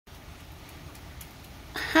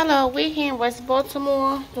Hello, we're here in West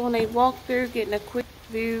Baltimore doing a walkthrough, getting a quick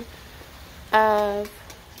view of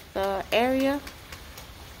the area.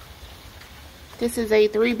 This is a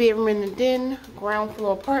 3-bedroom and a den, ground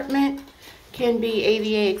floor apartment. Can be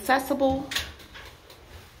ADA accessible.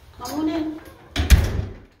 Come on in.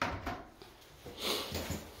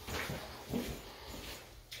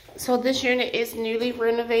 So this unit is newly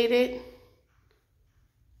renovated.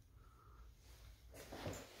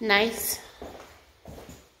 Nice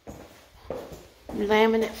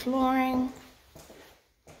laminate flooring.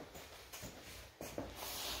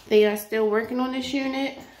 They are still working on this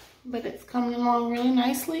unit, but it's coming along really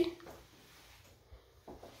nicely.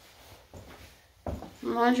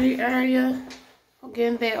 Laundry area.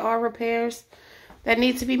 Again, there are repairs that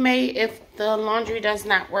need to be made. If the laundry does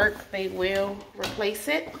not work, they will replace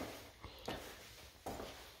it.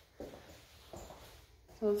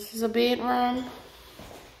 So this is a bedroom.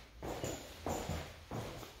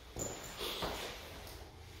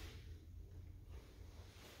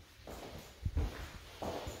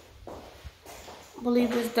 I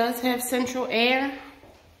believe this does have central air.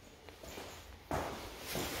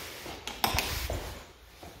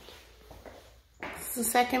 This is the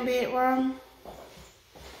second bedroom.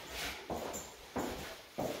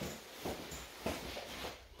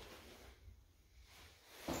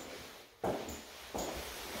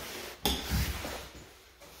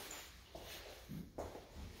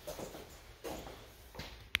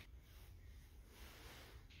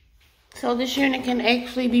 So this unit can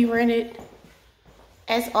actually be rented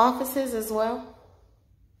as offices as well.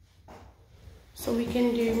 So we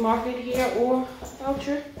can do market here or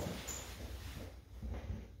voucher.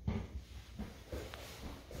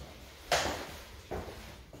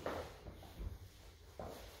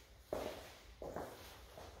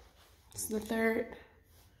 This is the third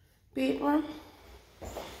bedroom.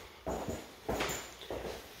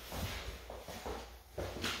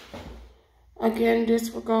 Again,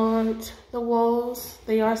 disregard the walls.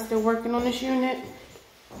 They are still working on this unit.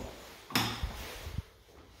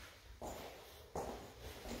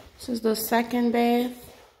 This is the second bath.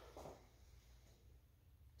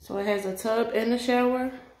 So it has a tub and a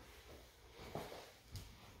shower.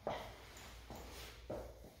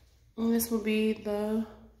 And this will be the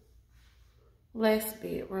last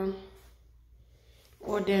bedroom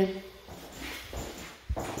or den.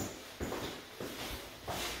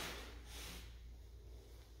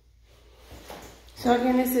 So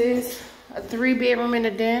again, this is a 3-bedroom and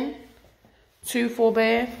a den. 2 full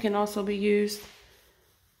bath can also be used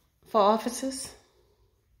for offices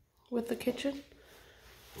with the kitchen.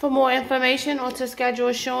 For more information or to schedule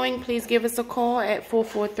a showing, please give us a call at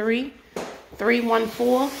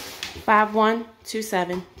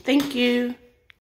 443-314-5127. Thank you.